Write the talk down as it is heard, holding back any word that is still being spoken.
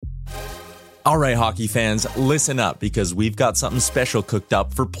All right, hockey fans, listen up because we've got something special cooked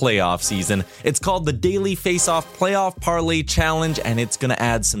up for playoff season. It's called the Daily Face-Off Playoff Parlay Challenge, and it's going to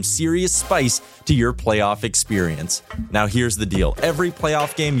add some serious spice to your playoff experience. Now, here's the deal. Every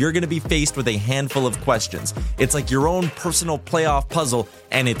playoff game, you're going to be faced with a handful of questions. It's like your own personal playoff puzzle,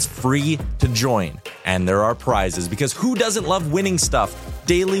 and it's free to join. And there are prizes, because who doesn't love winning stuff?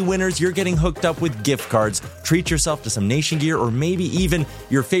 Daily winners, you're getting hooked up with gift cards. Treat yourself to some Nation gear or maybe even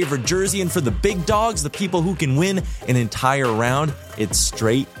your favorite jersey. And for the big dogs, the people who can win an entire round, it's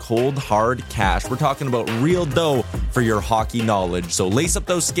straight, cold, hard cash. We're talking about real dough for your hockey knowledge. So lace up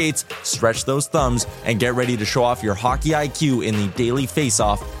those skates, stretch those thumbs, and get ready to show off your hockey IQ in the Daily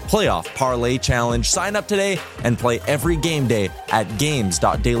Face-Off Playoff Parlay Challenge. Sign up today and play every game day at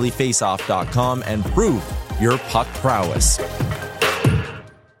games.dailyfaceoff.com and prove your puck prowess.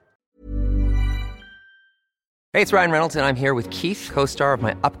 Hey, it's Ryan Reynolds, and I'm here with Keith, co-star of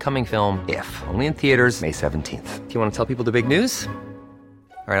my upcoming film, If, only in theaters May 17th. Do you want to tell people the big news?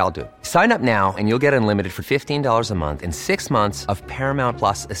 All right, I'll do it. Sign up now and you'll get unlimited for $15 a month and 6 months of Paramount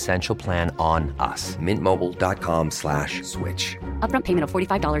Plus Essential Plan on us. MintMobile.com/switch. Upfront payment of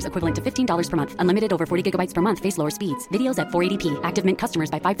 $45 equivalent to $15 per month. Unlimited over 40 gigabytes per month. Face lower speeds. Videos at 480p. Active Mint customers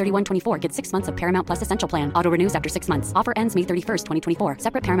by 531.24 get 6 months of Paramount Plus Essential Plan. Auto renews after 6 months. Offer ends May 31st, 2024.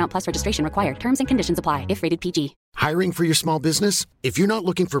 Separate Paramount Plus registration required. Terms and conditions apply if rated PG. Hiring for your small business? If you're not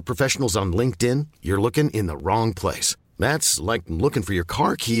looking for professionals on LinkedIn, you're looking in the wrong place. That's like looking for your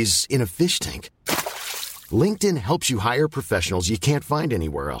car keys in a fish tank. LinkedIn helps you hire professionals you can't find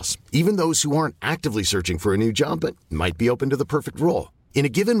anywhere else, even those who aren't actively searching for a new job but might be open to the perfect role. In a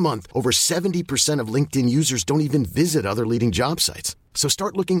given month, over 70% of LinkedIn users don't even visit other leading job sites. So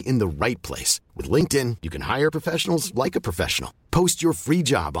start looking in the right place. With LinkedIn, you can hire professionals like a professional. Post your free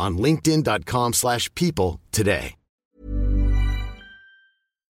job on linkedin.com/people today.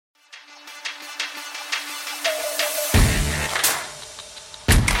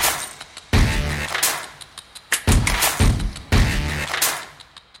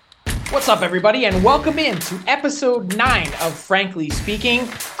 What's up, everybody, and welcome in to episode 9 of Frankly Speaking.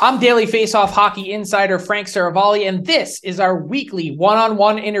 I'm Daily Face-Off Hockey Insider Frank Saravalli, and this is our weekly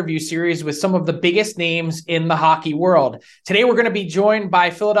one-on-one interview series with some of the biggest names in the hockey world. Today, we're going to be joined by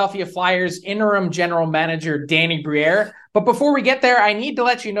Philadelphia Flyers interim general manager Danny Briere. But before we get there, I need to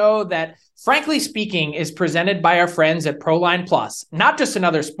let you know that Frankly Speaking is presented by our friends at Proline Plus. Not just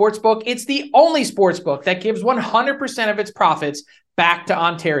another sportsbook, it's the only sportsbook that gives 100% of its profits back to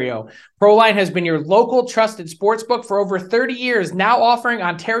Ontario. Proline has been your local trusted sportsbook for over 30 years, now offering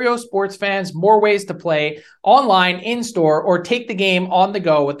Ontario sports fans more ways to play online, in-store, or take the game on the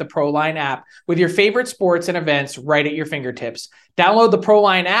go with the Proline app, with your favorite sports and events right at your fingertips. Download the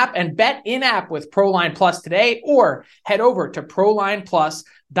Proline app and bet in-app with Proline Plus today, or head over to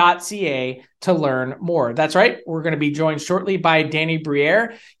prolineplus.ca to learn more. That's right. We're going to be joined shortly by Danny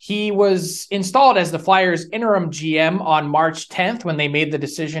Briere. He was installed as the Flyers interim GM on March 10th when they made the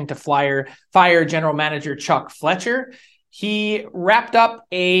decision to fire general manager Chuck Fletcher. He wrapped up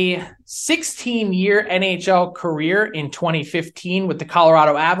a 16-year NHL career in 2015 with the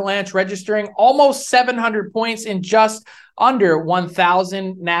Colorado Avalanche, registering almost 700 points in just under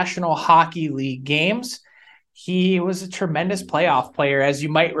 1,000 National Hockey League games. He was a tremendous playoff player. As you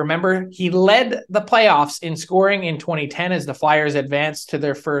might remember, he led the playoffs in scoring in 2010 as the Flyers advanced to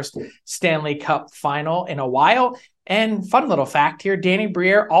their first Stanley Cup final in a while. And fun little fact here, Danny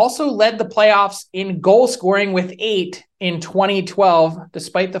Briere also led the playoffs in goal scoring with 8 in 2012,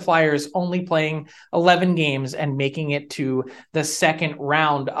 despite the Flyers only playing 11 games and making it to the second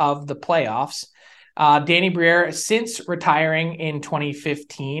round of the playoffs. Danny Briere, since retiring in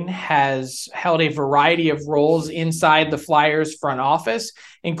 2015, has held a variety of roles inside the Flyers front office,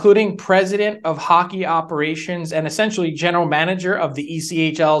 including president of hockey operations and essentially general manager of the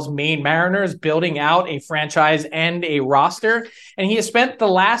ECHL's Maine Mariners, building out a franchise and a roster. And he has spent the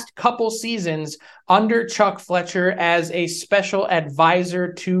last couple seasons under Chuck Fletcher as a special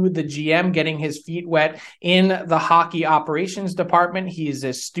advisor to the GM, getting his feet wet in the hockey operations department. He is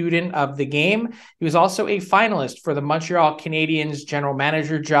a student of the game. He was also a finalist for the Montreal Canadiens general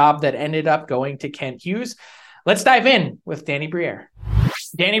manager job that ended up going to Kent Hughes. Let's dive in with Danny Briere.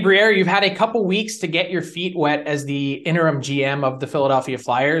 Danny Briere, you've had a couple weeks to get your feet wet as the interim GM of the Philadelphia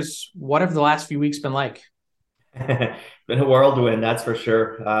Flyers. What have the last few weeks been like? Been a whirlwind, that's for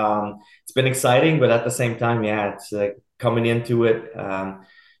sure. It's been exciting, but at the same time, yeah, it's coming into it.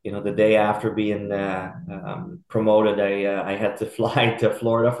 The day after being promoted, I had to fly to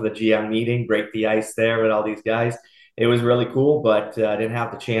Florida for the GM meeting, break the ice there with all these guys. It was really cool, but I didn't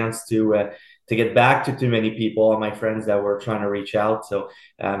have the chance to to get back to too many people, all my friends that were trying to reach out. So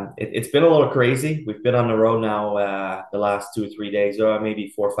it's been a little crazy. We've been on the road now the last 2 or 3 days, or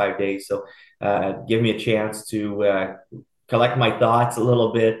maybe 4 or 5 days. So give me a chance to collect my thoughts a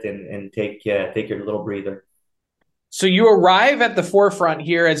little bit and take a little breather. So you arrive at the forefront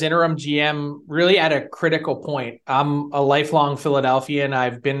here as interim GM really at a critical point. I'm a lifelong Philadelphian.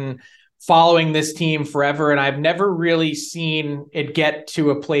 I've been following this team forever, and I've never really seen it get to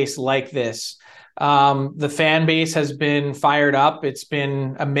a place like this. The fan base has been fired up. It's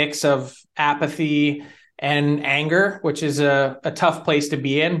been a mix of apathy and anger, which is a tough place to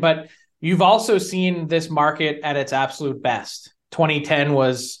be in. But you've also seen this market at its absolute best. 2010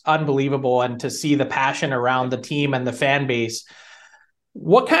 was unbelievable, and to see the passion around the team and the fan base.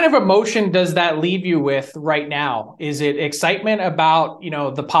 What kind of emotion does that leave you with right now? Is it excitement about,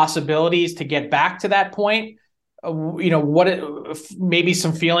 the possibilities to get back to that point? Maybe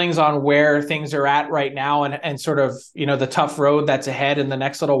some feelings on where things are at right now and sort of, the tough road that's ahead in the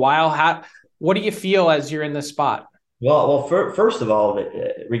next little while. What do you feel as you're in this spot? Well, first of all,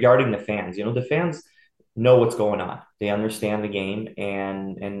 regarding the fans, the fans know what's going on. They understand the game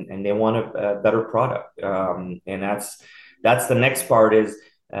and they want a better product. And that's the next part is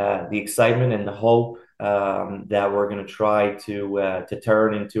the excitement and the hope that we're going to try to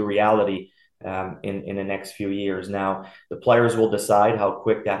turn into reality in the next few years. Now, the players will decide how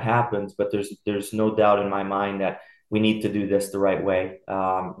quick that happens, but there's no doubt in my mind that we need to do this the right way.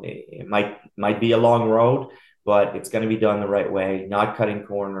 It might be a long road, but it's going to be done the right way, not cutting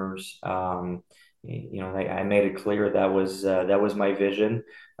corners. I made it clear that was my vision.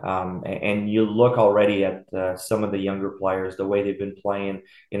 And you look already at some of the younger players, the way they've been playing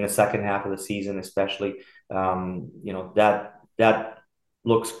in the second half of the season, especially. That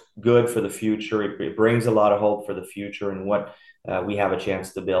looks good for the future. It brings a lot of hope for the future and what we have a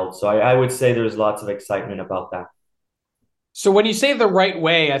chance to build. So I would say there's lots of excitement about that. So when you say the right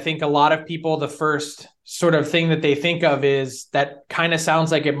way, I think a lot of people, the first sort of thing that they think of is that kind of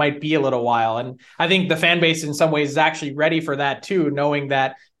sounds like it might be a little while. And I think the fan base in some ways is actually ready for that too, knowing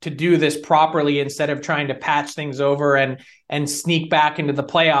that to do this properly, instead of trying to patch things over and sneak back into the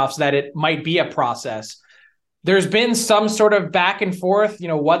playoffs, that it might be a process. There's been some sort of back and forth,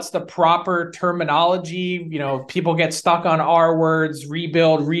 what's the proper terminology? People get stuck on R words,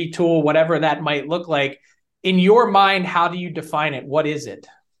 rebuild, retool, whatever that might look like. In your mind, how do you define it? What is it?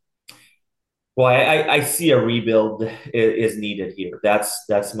 Well, I see a rebuild is needed here.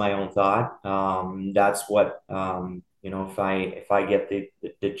 That's my own thought. That's what if I get the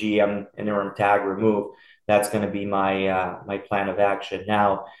GM interim tag removed, that's going to be my plan of action.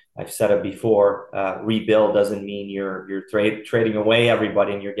 Now, I've said it before. Rebuild doesn't mean you're trading away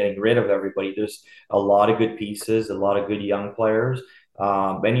everybody and you're getting rid of everybody. There's a lot of good pieces, a lot of good young players.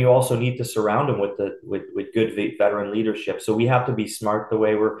 And you also need to surround them with good veteran leadership. So we have to be smart the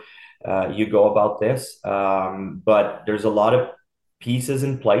way you go about this. But there's a lot of pieces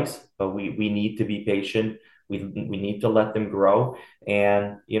in place, but we need to be patient. We need to let them grow.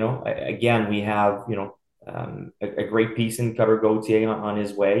 And, again, we have, a great piece in Cutter Gauthier on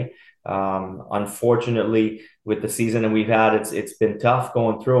his way. Unfortunately, with the season that we've had, it's been tough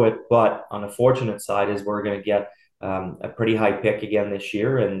going through it. But on the fortunate side is we're going to get a pretty high pick again this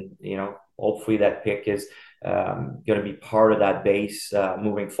year. And, hopefully that pick is going to be part of that base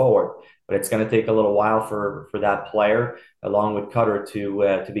moving forward. But it's going to take a little while for that player, along with Cutter,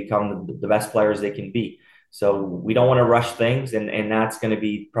 to become the best players they can be. So we don't want to rush things. And that's going to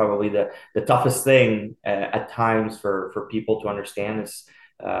be probably the toughest thing at times for people to understand is,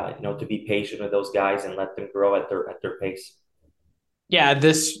 to be patient with those guys and let them grow at their pace. Yeah,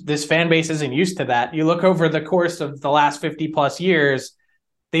 this fan base isn't used to that. You look over the course of the last 50 plus years,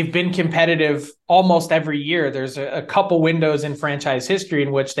 they've been competitive almost every year. There's a couple windows in franchise history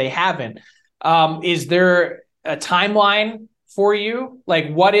in which they haven't. Is there a timeline for you?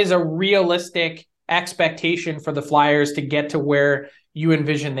 Like, what is a realistic expectation for the Flyers to get to where you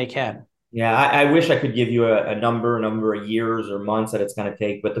envision they can? Yeah, I wish I could give you a number of years or months that it's going to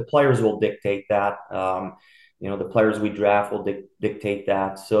take, but the players will dictate that. The players we draft will dictate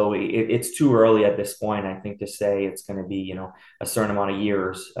that. So it's too early at this point, I think, to say it's going to be, a certain amount of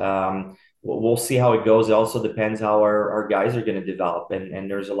years. We'll see how it goes. It also depends how our guys are going to develop. And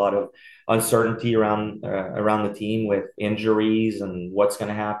there's a lot of uncertainty around the team with injuries and what's going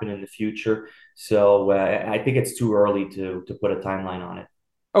to happen in the future. So I think it's too early to put a timeline on it.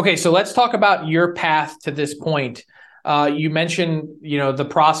 Okay, so let's talk about your path to this point. You mentioned, the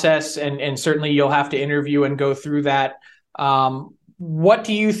process, and certainly you'll have to interview and go through that. What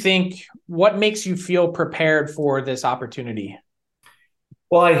do you think? What makes you feel prepared for this opportunity?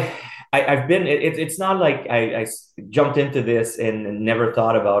 Well, I've been, it's not like I jumped into this and never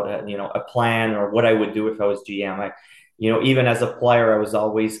thought about, a plan or what I would do if I was GM. Even as a player, I was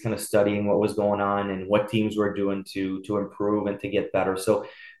always kind of studying what was going on and what teams were doing to improve and to get better. So,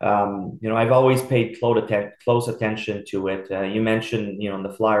 I've always paid close attention to it. You mentioned, in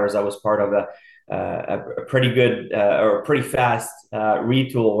the Flyers, I was part of a pretty good or pretpretty fast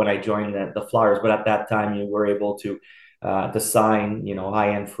retool when I joined the Flyers. But at that time, you were able to sign,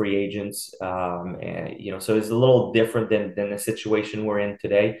 high-end free agents. So it's a little different than the situation we're in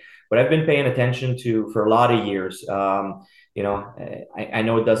today. But I've been paying attention to for a lot of years. I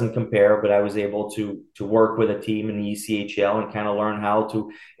know it doesn't compare, but I was able to work with a team in the ECHL and kind of learn how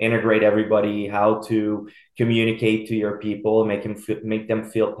to integrate everybody, how to communicate to your people, make them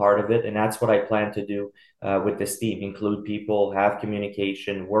feel part of it. And that's what I plan to do with this team: include people, have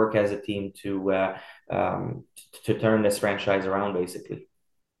communication, work as a team to turn this franchise around, basically.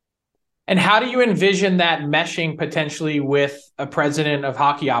 And how do you envision that meshing potentially with a president of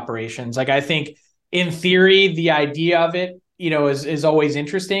hockey operations? Like, I think in theory, the idea of it, is always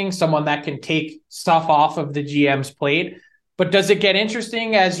interesting. Someone that can take stuff off of the GM's plate. But does it get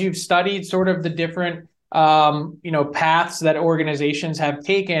interesting as you've studied sort of the different, paths that organizations have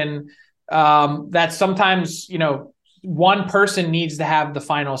taken, that sometimes, one person needs to have the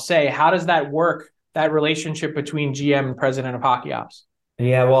final say? How does that work, that relationship between GM and president of hockey ops?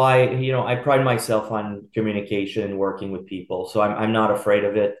 Yeah, well, I pride myself on communication and working with people, so I'm not afraid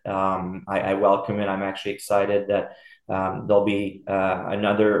of it. I welcome it. I'm actually excited that there'll be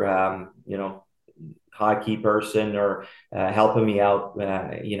another hockey person or helping me out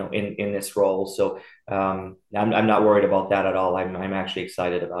in this role. So I'm not worried about that at all. I'm actually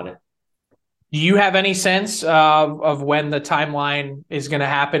excited about it. Do you have any sense of when the timeline is going to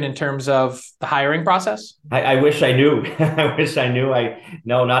happen in terms of the hiring process? I wish I knew. I wish I knew.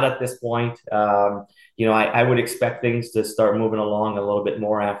 No, not at this point. I would expect things to start moving along a little bit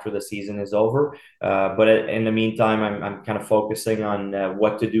more after the season is over. But in the meantime, I'm kind of focusing on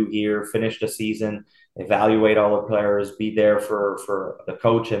what to do here, finish the season, evaluate all the players, be there for the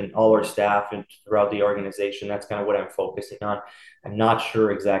coach and all our staff and throughout the organization. That's kind of what I'm focusing on. I'm not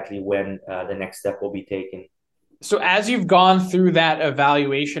sure exactly when the next step will be taken. So as you've gone through that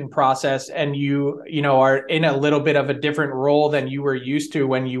evaluation process and you are in a little bit of a different role than you were used to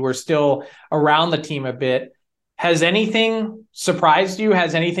when you were still around the team a bit, has anything surprised you?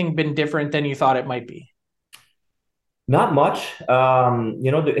 Has anything been different than you thought it might be? Not much. And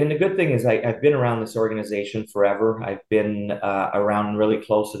the good thing is I've been around this organization forever. I've been around really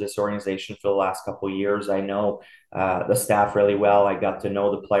close to this organization for the last couple of years. I know the staff really well. I got to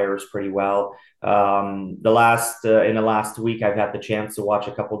know the players pretty well. In the last week, I've had the chance to watch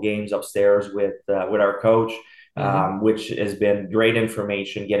a couple games upstairs with our coach, which has been great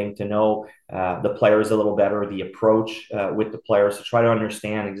information, getting to know the players a little better, the approach with the players to try to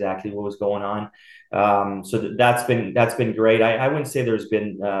understand exactly what was going on. So that's been great. I wouldn't say there's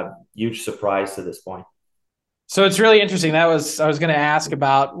been a huge surprise to this point. So it's really interesting. I was going to ask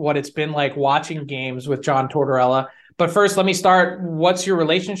about what it's been like watching games with John Tortorella. But first, let me start. What's your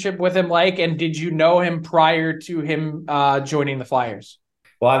relationship with him like? And did you know him prior to him joining the Flyers?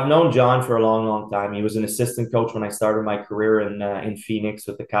 Well, I've known John for a long, long time. He was an assistant coach when I started my career in Phoenix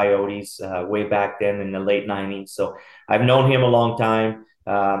with the Coyotes way back then in the late 90s. So I've known him a long time.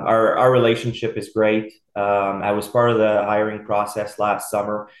 Our relationship is great. I was part of the hiring process last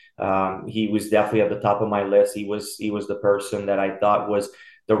summer. He was definitely at the top of my list. He was the person that I thought was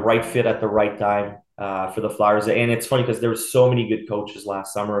the right fit at the right time for the Flyers. And it's funny because there were so many good coaches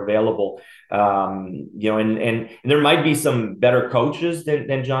last summer available. And there might be some better coaches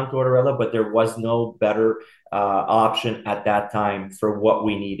than John Tortorella, but there was no better option at that time for what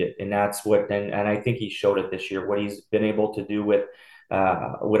we needed. And that's and I think he showed it this year, what he's been able to do with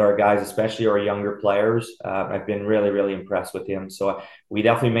our guys, especially our younger players. I've been really, really impressed with him. So we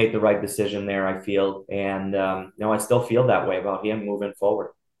definitely made the right decision there, I feel. And, I still feel that way about him moving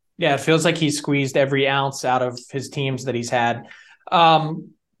forward. Yeah, it feels like he's squeezed every ounce out of his teams that he's had.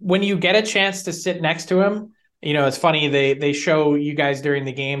 When you get a chance to sit next to him, it's funny, they show you guys during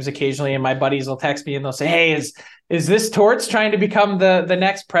the games occasionally, and my buddies will text me and they'll say, "Hey, is this Torts trying to become the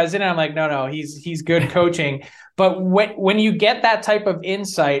next president?" I'm like, no, he's good coaching. But when you get that type of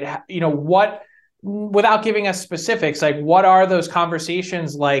insight, what, without giving us specifics, like what are those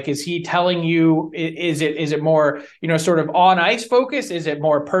conversations like? Is he telling you, is it more, sort of on ice focused? Is it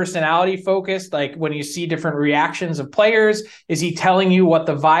more personality focused? Like when you see different reactions of players, is he telling you what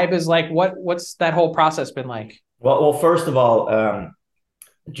the vibe is like? What's that whole process been like? Well, first of all,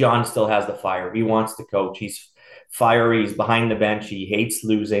 John still has the fire. He wants to coach. He's fiery. He's behind the bench. He hates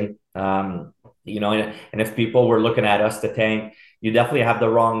losing. And if people were looking at us to tank, you definitely have the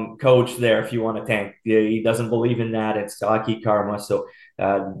wrong coach there if you want to tank. He doesn't believe in that. It's hockey karma. So,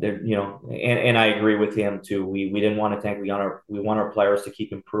 and I agree with him too. We didn't want to tank. We want our players to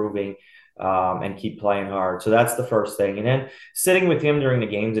keep improving and keep playing hard. So that's the first thing. And then sitting with him during the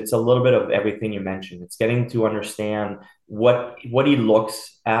games, it's a little bit of everything you mentioned. It's getting to understand what he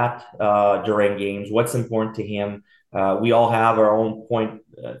looks at during games, what's important to him. We all have our own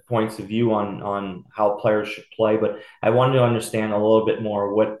points of view on how players should play, but I wanted to understand a little bit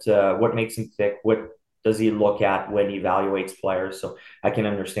more what makes him tick, what does he look at when he evaluates players, so I can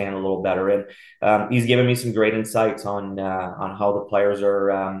understand a little better. And he's given me some great insights on how the players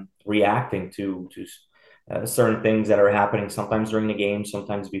are reacting to certain things that are happening, sometimes during the game,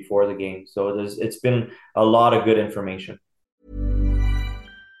 sometimes before the game. So it's been a lot of good information.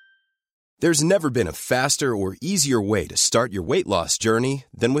 There's never been a faster or easier way to start your weight loss journey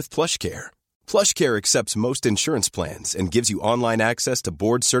than with PlushCare. PlushCare accepts most insurance plans and gives you online access to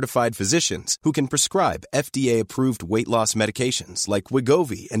board-certified physicians who can prescribe FDA-approved weight loss medications like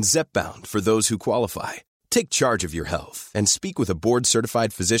Wegovy and Zepbound for those who qualify. Take charge of your health and speak with a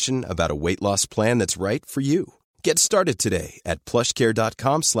board-certified physician about a weight loss plan that's right for you. Get started today at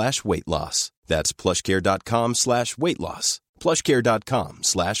plushcare.com/weight loss. That's plushcare.com/weight loss.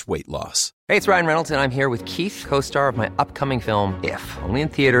 plushcare.com/weight loss. Hey, it's Ryan Reynolds, and I'm here with Keith, co-star of my upcoming film, If, only in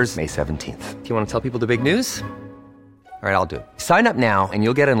theaters May 17th. Do you want to tell people the big news? All right, I'll do it. Sign up now and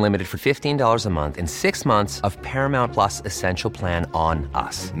you'll get unlimited for $15 a month and 6 months of Paramount Plus Essential Plan on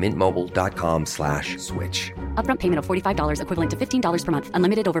us. MintMobile.com/switch. Upfront payment of $45 equivalent to $15 per month.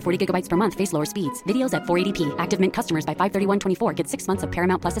 Unlimited over 40 gigabytes per month. Face lower speeds. Videos at 480p. Active Mint customers by 531.24 get 6 months of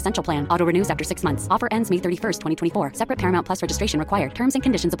Paramount Plus Essential Plan. Auto renews after 6 months. Offer ends May 31st, 2024. Separate Paramount Plus registration required. Terms and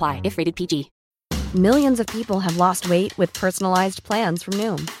conditions apply if rated PG. Millions of people have lost weight with personalized plans from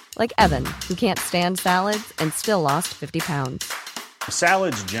Noom. Like Evan, who can't stand salads and still lost 50 pounds.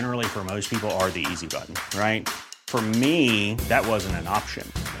 Salads generally for most people are the easy button, right? For me, that wasn't an option.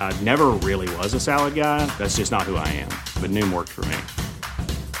 I never really was a salad guy. That's just not who I am. But Noom worked for me.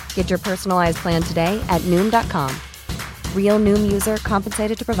 Get your personalized plan today at Noom.com. Real Noom user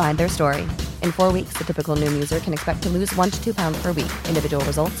compensated to provide their story. In 4 weeks, the typical Noom user can expect to lose 1 to 2 pounds per week. Individual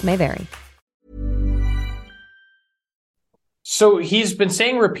results may vary. So he's been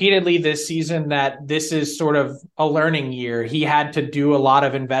saying repeatedly this season that this is sort of a learning year. He had to do a lot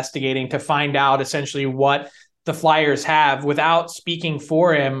of investigating to find out essentially what the Flyers have. Without speaking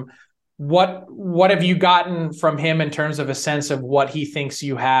for him, what have you gotten from him in terms of a sense of what he thinks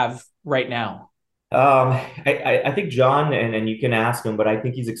you have right now? I think John, and you can ask him, but I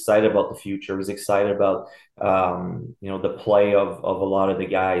think he's excited about the future. He's excited about, the play of a lot of the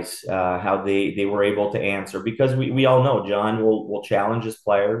guys, how they were able to answer, because we all know John will challenge his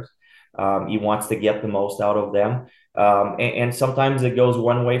players. He wants to get the most out of them. And sometimes it goes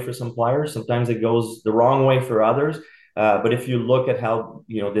one way for some players. Sometimes it goes the wrong way for others. But if you look at how,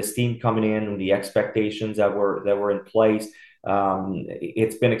 this team coming in and the expectations that were in place,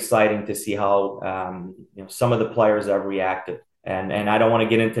 it's been exciting to see how some of the players have reacted, and I don't want to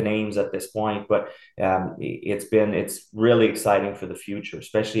get into names at this point, but it's really exciting for the future,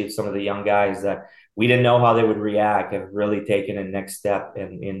 especially if some of the young guys that we didn't know how they would react have really taken a next step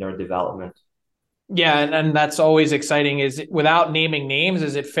in their development. Yeah, and that's always exciting. Without naming names,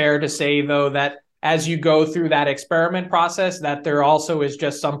 is it fair to say though that as you go through that experiment process, that there also is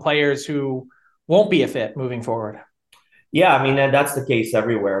just some players who won't be a fit moving forward? Yeah, I mean, that's the case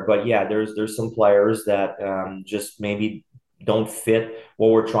everywhere. But yeah, there's some players that just maybe don't fit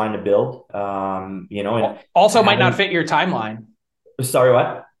what we're trying to build. And also might not fit your timeline. Sorry,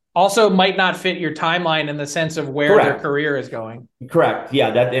 what? Also might not fit your timeline in the sense of where Correct. their career is going. Correct.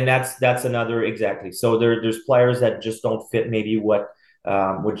 Yeah, that's another exactly. So there's players that just don't fit maybe what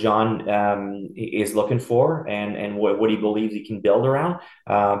John is looking for and what he believes he can build around.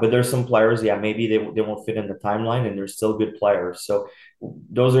 But there's some players, maybe they won't fit in the timeline, and they're still good players. So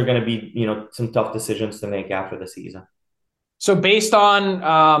those are going to be, some tough decisions to make after the season. So based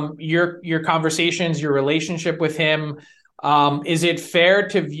on your conversations, your relationship with him, is it fair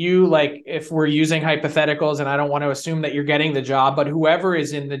to view, like, if we're using hypotheticals, and I don't want to assume that you're getting the job, but whoever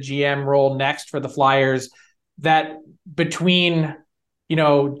is in the GM role next for the Flyers, that between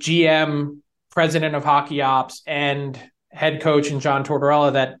GM, president of hockey ops, and head coach and John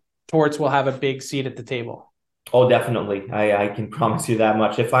Tortorella, that Torts will have a big seat at the table? Oh, definitely. I can promise you that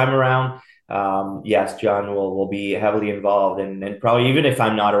much. If I'm around, yes, John will be heavily involved, and probably even if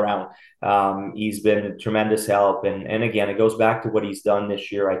I'm not around, he's been a tremendous help. And again, it goes back to what he's done this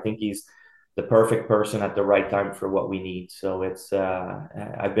year. I think he's the perfect person at the right time for what we need. So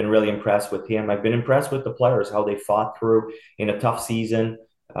I've been really impressed with him. I've been impressed with the players, how they fought through in a tough season.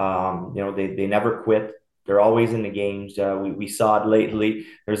 They never quit. They're always in the games. We saw it lately.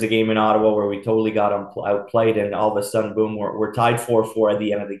 There's a game in Ottawa where we totally got outplayed, and all of a sudden, boom, we're tied 4-4 at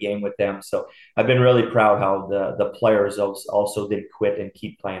the end of the game with them. So I've been really proud how the players also did quit and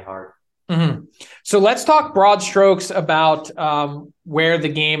keep playing hard. Mm-hmm. So let's talk broad strokes about where the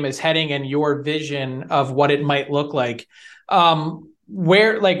game is heading and your vision of what it might look like.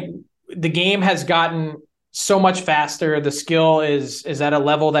 Where the game has gotten so much faster. The skill is at a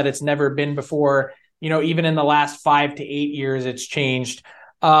level that it's never been before. Even in the last 5 to 8 years, it's changed.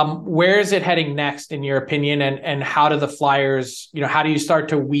 Where is it heading next, in your opinion? And how do the Flyers, how do you start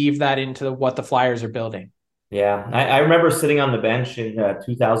to weave that into what the Flyers are building? Yeah, I remember sitting on the bench in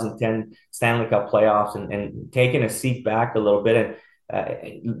 2010 Stanley Cup playoffs and taking a seat back a little bit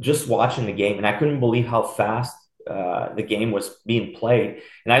and just watching the game. And I couldn't believe how fast the game was being played.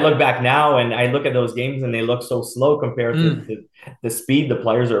 And I look back now and I look at those games and they look so slow compared to the speed the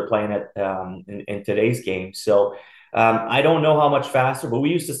players are playing at in today's game. So I don't know how much faster, but we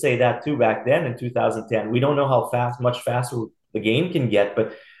used to say that too back then in 2010. We don't know how much faster the game can get,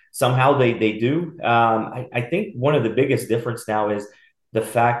 but somehow they do. I think one of the biggest difference now is the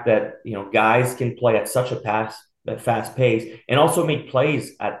fact that guys can play at such a fast pace and also make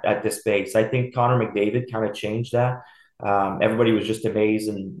plays at this pace. I think Connor McDavid kind of changed that. Everybody was just amazed,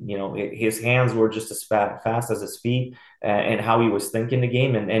 and his hands were just as fast as his feet, and how he was thinking the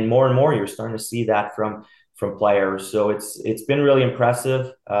game, and more you're starting to see that from players. So it's been really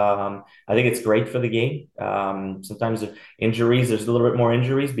impressive. I think it's great for the game. Sometimes injuries, there's a little bit more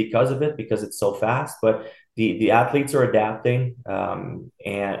injuries because of it, because it's so fast, but the athletes are adapting.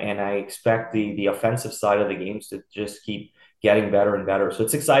 And I expect the offensive side of the games to just keep getting better and better. So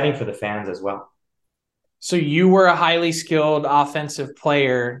it's exciting for the fans as well. So you were a highly skilled offensive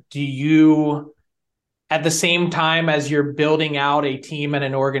player. Do you, at the same time as you're building out a team and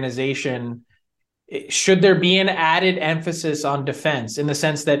an organization, should there be an added emphasis on defense, in the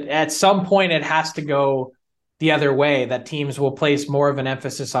sense that at some point it has to go the other way, that teams will place more of an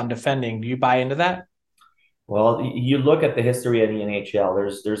emphasis on defending? Do you buy into that? Well, you look at the history of the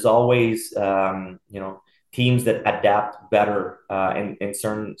NHL. There's always teams that adapt better in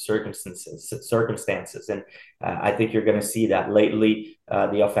certain circumstances, and I think you're going to see that lately.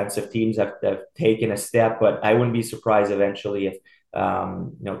 The offensive teams have taken a step, but I wouldn't be surprised eventually if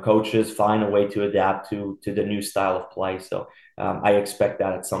coaches find a way to adapt to the new style of play. So I expect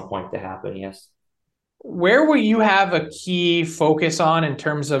that at some point to happen. Yes. Where will you have a key focus on in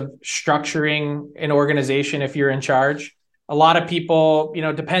terms of structuring an organization if you're in charge? A lot of people,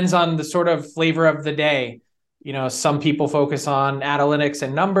 depends on the sort of flavor of the day. Some people focus on analytics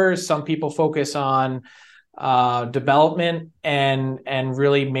and numbers. Some people focus on development and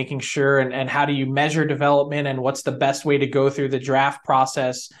really making sure and how do you measure development and what's the best way to go through the draft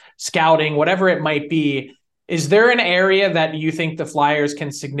process, scouting, whatever it might be. Is there an area that you think the Flyers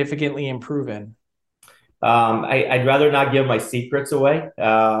can significantly improve in? I'd rather not give my secrets away.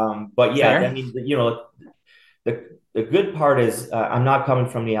 But yeah, Fair. I mean, the good part is I'm not coming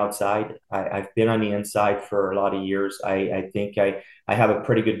from the outside. I've been on the inside for a lot of years. I think I have a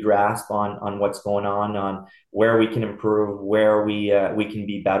pretty good grasp on what's going on where we can improve, where we can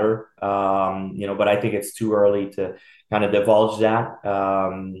be better. But I think it's too early to kind of divulge that.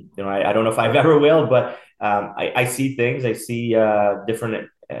 I don't know if I've ever will, but I see things. I see different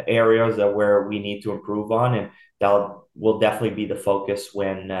areas where we need to improve on, and that will definitely be the focus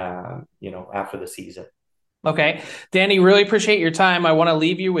when after the season. Okay. Danny, really appreciate your time. I want to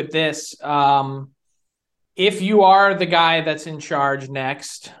leave you with this. If you are the guy that's in charge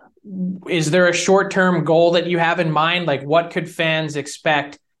next, is there a short-term goal that you have in mind? Like, what could fans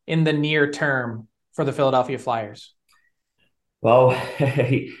expect in the near term for the Philadelphia Flyers? Well,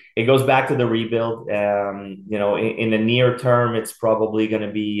 it goes back to the rebuild. In the near term, it's probably going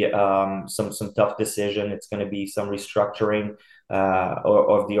to be some tough decision. It's going to be some restructuring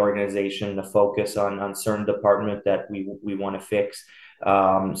of the organization, the focus on certain department that we want to fix.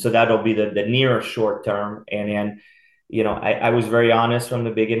 So that'll be the near short term. And then, I was very honest from the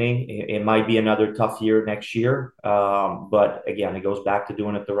beginning. It might be another tough year next year. But again, it goes back to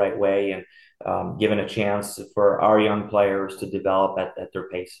doing it the right way and given a chance for our young players to develop at their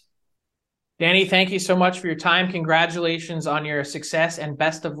pace. Danny, thank you so much for your time. Congratulations on your success and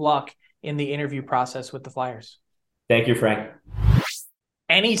best of luck in the interview process with the Flyers. Thank you, Frank.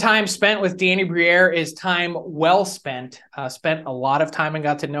 Any time spent with Danny Briere is time well spent. Spent a lot of time and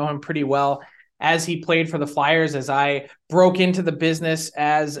got to know him pretty well as he played for the Flyers. As I broke into the business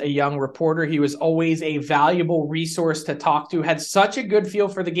as a young reporter, he was always a valuable resource to talk to, had such a good feel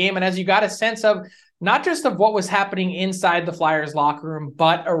for the game. And as you got a sense of not just of what was happening inside the Flyers locker room,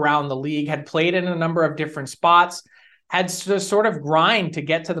 but around the league, had played in a number of different spots, had to sort of grind to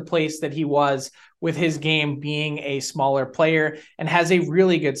get to the place that he was with his game being a smaller player, and has a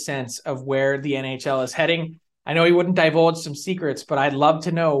really good sense of where the NHL is heading. I know he wouldn't divulge some secrets, but I'd love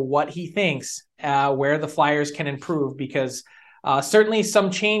to know what he thinks, where the Flyers can improve, because certainly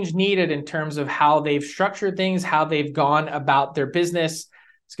some change needed in terms of how they've structured things, how they've gone about their business.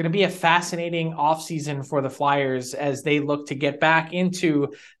 It's going to be a fascinating offseason for the Flyers as they look to get back into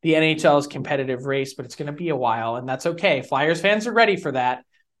the NHL's competitive race, but it's going to be a while, and that's okay. Flyers fans are ready for that,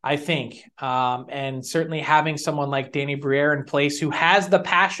 I think. And certainly having someone like Danny Briere in place who has the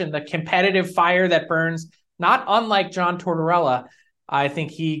passion, the competitive fire that burns, not unlike John Tortorella, I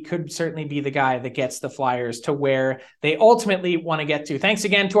think he could certainly be the guy that gets the Flyers to where they ultimately want to get to. Thanks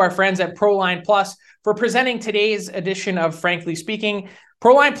again to our friends at Proline Plus for presenting today's edition of Frankly Speaking.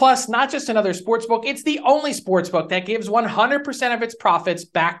 Proline Plus, not just another sportsbook, it's the only sportsbook that gives 100% of its profits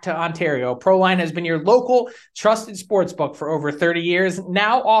back to Ontario. Proline has been your local trusted sportsbook for over 30 years,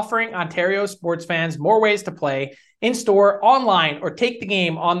 now offering Ontario sports fans more ways to play in-store, online, or take the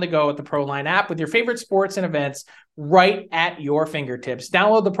game on the go with the Proline app with your favorite sports and events right at your fingertips.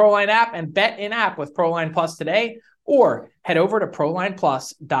 Download the Proline app and bet in-app with Proline Plus today, or head over to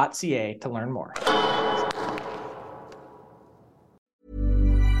prolineplus.ca to learn more.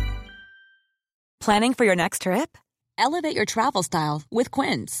 Planning for your next trip? Elevate your travel style with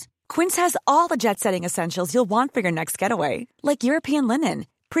Quince. Quince has all the jet-setting essentials you'll want for your next getaway, like European linen,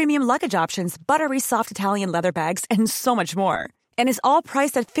 premium luggage options, buttery soft Italian leather bags, and so much more. And is all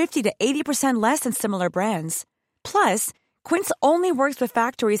priced at 50 to 80% less than similar brands. Plus, Quince only works with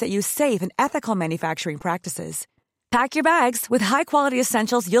factories that use safe and ethical manufacturing practices. Pack your bags with high-quality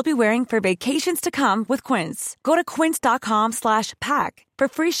essentials you'll be wearing for vacations to come with Quince. Go to quince.com/pack for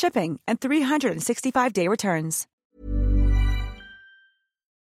free shipping and 365-day returns.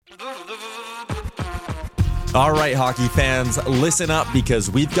 All right, hockey fans, listen up,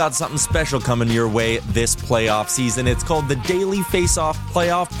 because we've got something special coming your way this playoff season. It's called the Daily Faceoff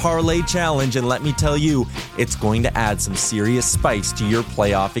Playoff Parlay Challenge, and let me tell you, it's going to add some serious spice to your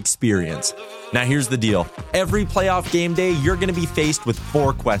playoff experience. Now, here's the deal. Every playoff game day, you're going to be faced with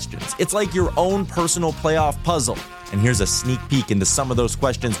 4 questions. It's like your own personal playoff puzzle. And here's a sneak peek into some of those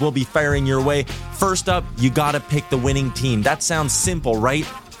questions we'll be firing your way. First up, you got to pick the winning team. That sounds simple, right?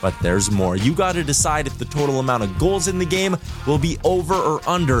 But there's more. You got to decide if the total amount of goals in the game will be over or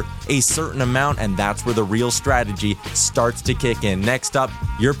under a certain amount, and that's where the real strategy starts to kick in. Next up,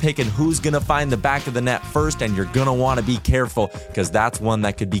 you're picking who's going to find the back of the net first, and you're going to want to be careful, because that's one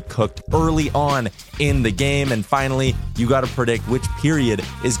that could be cooked early on in the game. And finally, you got to predict which period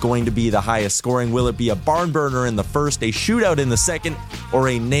is going to be the highest scoring. Will it be a barn burner in the first, a shootout in the second, or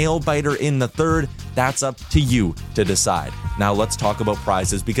a nail biter in the third? That's up to you to decide. Now let's talk about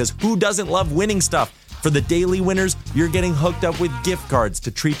prizes, because who doesn't love winning stuff? For the daily winners, you're getting hooked up with gift cards to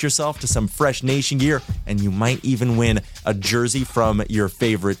treat yourself to some fresh Nation gear, and you might even win a jersey from your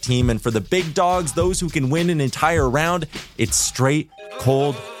favorite team. And for the big dogs, those who can win an entire round, it's straight,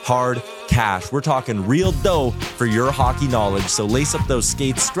 cold, hard cash. We're talking real dough for your hockey knowledge. So lace up those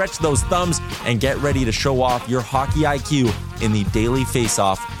skates, stretch those thumbs, and get ready to show off your hockey IQ in the Daily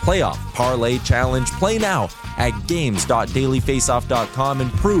Faceoff Playoff Parlay Challenge. Play now at games.dailyfaceoff.com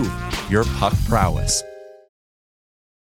and prove your puck prowess.